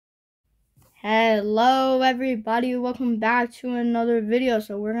Hello everybody, welcome back to another video.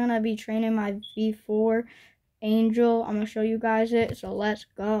 So we're gonna be training my V4 Angel. I'm gonna show you guys it, so let's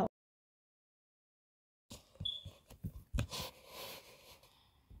go.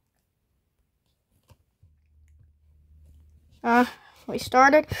 We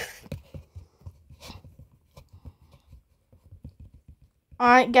started.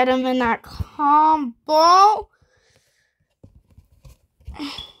 Alright, get him in that combo.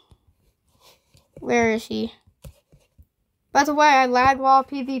 Where is he? By the way, I lag while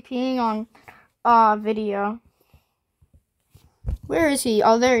PvPing on video. Where is he?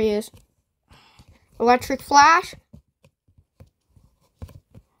 Oh, there he is. Electric Flash.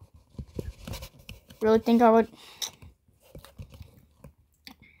 Really think I would...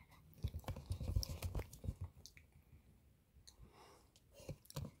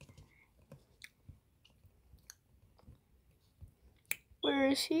 Where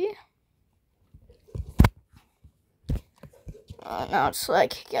is he? Now it's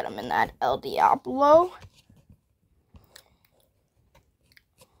like, get him in that El Diablo.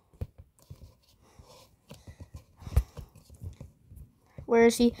 Where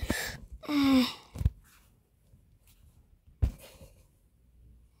is he?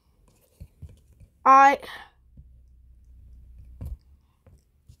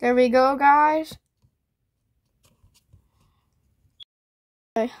 There we go, guys.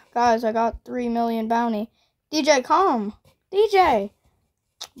 Okay, guys, I got 3 million bounty. DJ, come. DJ.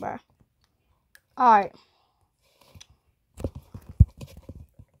 Bruh. Alright.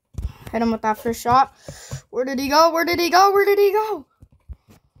 Hit him with that first shot. Where did he go? Where did he go? Where did he go?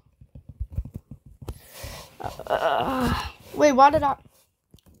 Wait, why did I...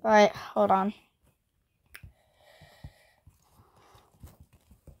 Alright, hold on.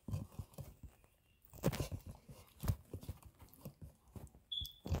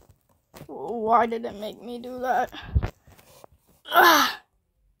 Why did it make me do that?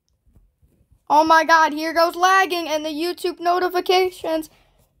 Oh my god, here goes lagging and the YouTube notifications.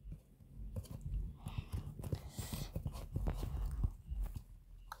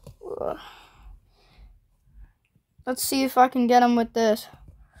 Let's see if I can get him with this.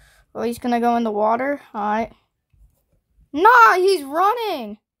 Oh, he's gonna go in the water. Alright. Nah, he's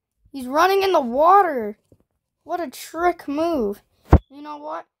running. He's running in the water. What a trick move. You know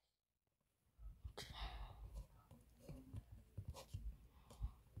what?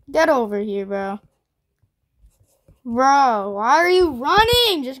 Get over here, bro. Bro, why are you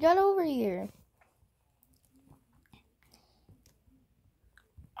running? Just get over here.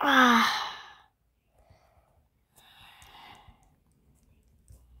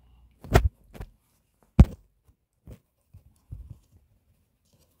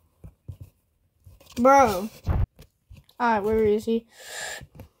 Bro. Alright, where is he?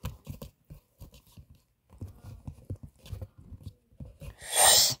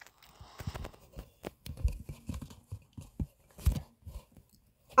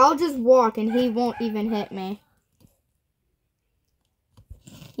 I'll just walk and he won't even hit me.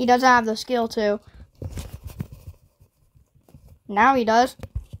 He doesn't have the skill to. Now he does.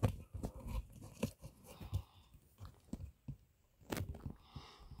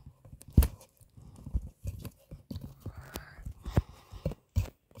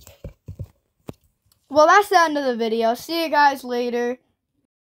 Well, that's the end of the video. See you guys later.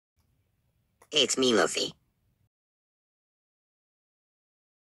 It's me, Luffy.